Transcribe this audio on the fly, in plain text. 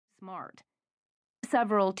smart.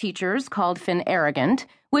 Several teachers called Finn arrogant,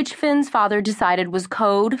 which Finn's father decided was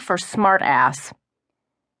code for smart ass.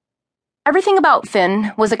 Everything about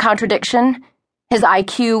Finn was a contradiction. His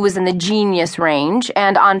IQ was in the genius range,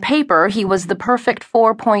 and on paper he was the perfect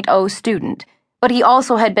 4.0 student, but he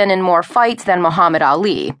also had been in more fights than Muhammad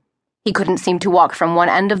Ali. He couldn't seem to walk from one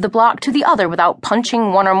end of the block to the other without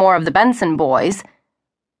punching one or more of the Benson boys.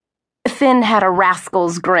 Finn had a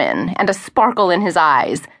rascal's grin and a sparkle in his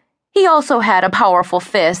eyes. He also had a powerful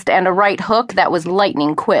fist and a right hook that was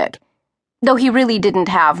lightning quick. Though he really didn't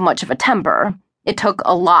have much of a temper, it took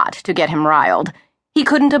a lot to get him riled. He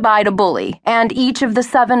couldn't abide a bully, and each of the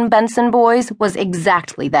 7 Benson boys was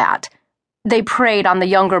exactly that. They preyed on the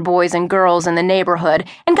younger boys and girls in the neighborhood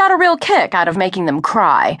and got a real kick out of making them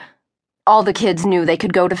cry. All the kids knew they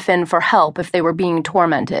could go to Finn for help if they were being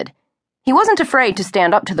tormented. He wasn't afraid to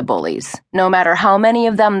stand up to the bullies, no matter how many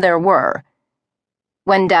of them there were.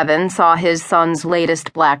 When Devin saw his son's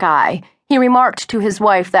latest black eye, he remarked to his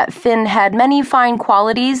wife that Finn had many fine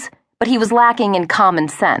qualities, but he was lacking in common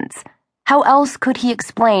sense. How else could he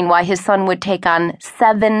explain why his son would take on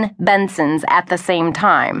 7 Bensons at the same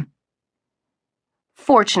time?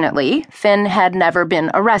 Fortunately, Finn had never been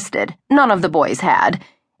arrested. None of the boys had.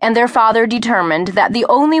 And their father determined that the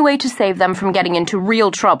only way to save them from getting into real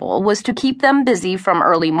trouble was to keep them busy from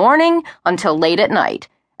early morning until late at night,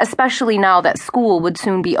 especially now that school would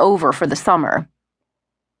soon be over for the summer.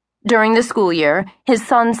 During the school year, his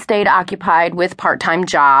sons stayed occupied with part-time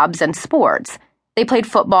jobs and sports. They played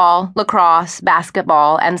football, lacrosse,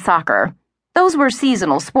 basketball, and soccer. Those were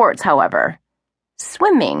seasonal sports, however.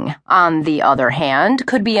 Swimming, on the other hand,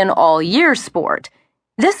 could be an all-year sport.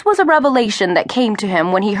 This was a revelation that came to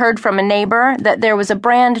him when he heard from a neighbor that there was a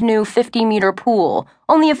brand-new 50-meter pool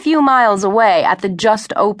only a few miles away at the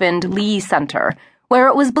just-opened Lee Center, where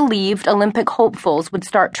it was believed Olympic hopefuls would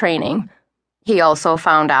start training. He also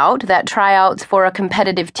found out that tryouts for a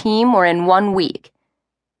competitive team were in 1 week.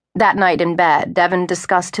 That night in bed, Devin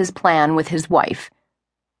discussed his plan with his wife.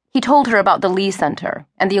 He told her about the Lee Center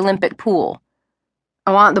and the Olympic pool.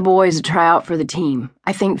 "I want the boys to try out for the team.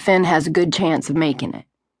 I think Finn has a good chance of making it."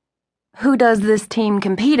 "Who does this team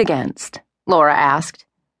compete against?" Laura asked.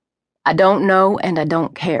 "I don't know and I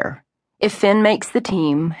don't care. If Finn makes the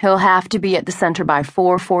team, he'll have to be at the center by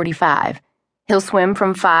 4:45. He'll swim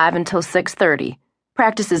from 5 until 6:30.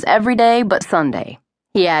 Practices every day but Sunday,"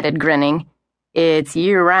 he added, grinning. "It's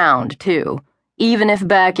year-round, too. Even if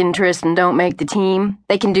Beck and Tristan don't make the team,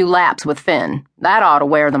 they can do laps with Finn. That ought to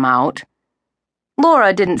wear them out."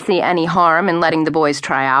 Laura didn't see any harm in letting the boys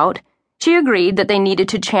try out. She agreed that they needed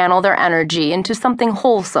to channel their energy into something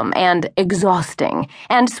wholesome and exhausting,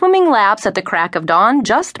 and swimming laps at the crack of dawn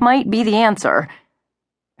just might be the answer.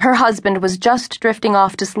 Her husband was just drifting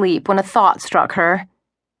off to sleep when a thought struck her.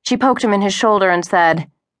 She poked him in his shoulder and said,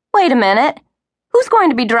 "Wait a minute. Who's going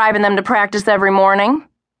to be driving them to practice every morning?"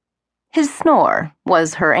 His snore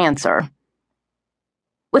was her answer.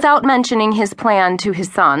 Without mentioning his plan to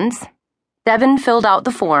his sons, Devin filled out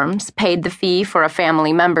the forms, paid the fee for a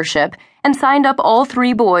family membership, and signed up all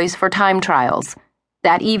 3 boys for time trials.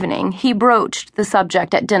 That evening, he broached the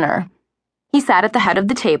subject at dinner. He sat at the head of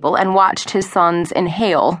the table and watched his sons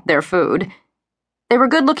inhale their food. They were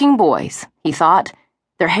good-looking boys, he thought.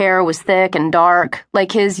 Their hair was thick and dark,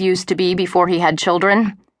 like his used to be before he had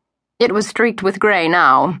children. It was streaked with gray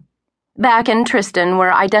now. Beck and Tristan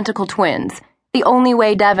were identical twins. The only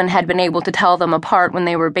way Devin had been able to tell them apart when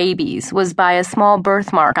they were babies was by a small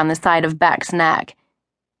birthmark on the side of Beck's neck.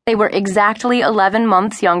 They were exactly 11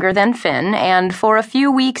 months younger than Finn, and for a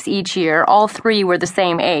few weeks each year, all 3 were the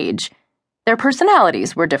same age. Their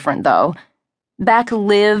personalities were different, though. Beck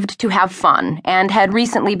lived to have fun, and had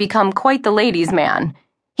recently become quite the ladies' man.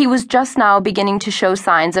 He was just now beginning to show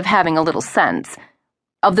signs of having a little sense.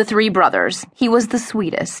 Of the 3 brothers, he was the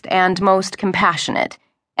sweetest and most compassionate,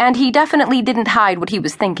 and he definitely didn't hide what he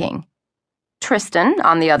was thinking. Tristan,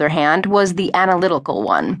 on the other hand, was the analytical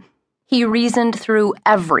one. He reasoned through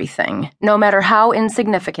everything, no matter how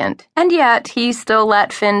insignificant, and yet he still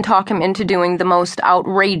let Finn talk him into doing the most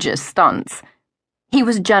outrageous stunts. He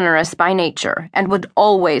was generous by nature and would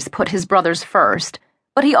always put his brothers first,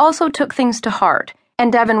 but he also took things to heart,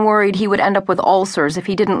 and Devin worried he would end up with ulcers if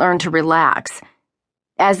he didn't learn to relax.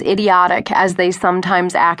 As idiotic as they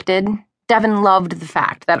sometimes acted, Devin loved the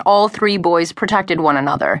fact that all 3 boys protected one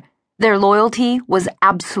another. Their loyalty was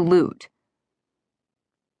absolute.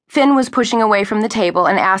 Finn was pushing away from the table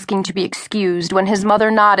and asking to be excused when his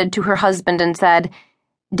mother nodded to her husband and said,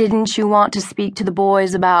 "Didn't you want to speak to the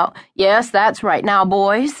boys about—" "Yes, that's right. Now,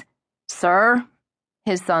 boys." "Sir,"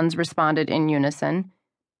 his sons responded in unison.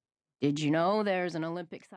 "Did you know there's an Olympic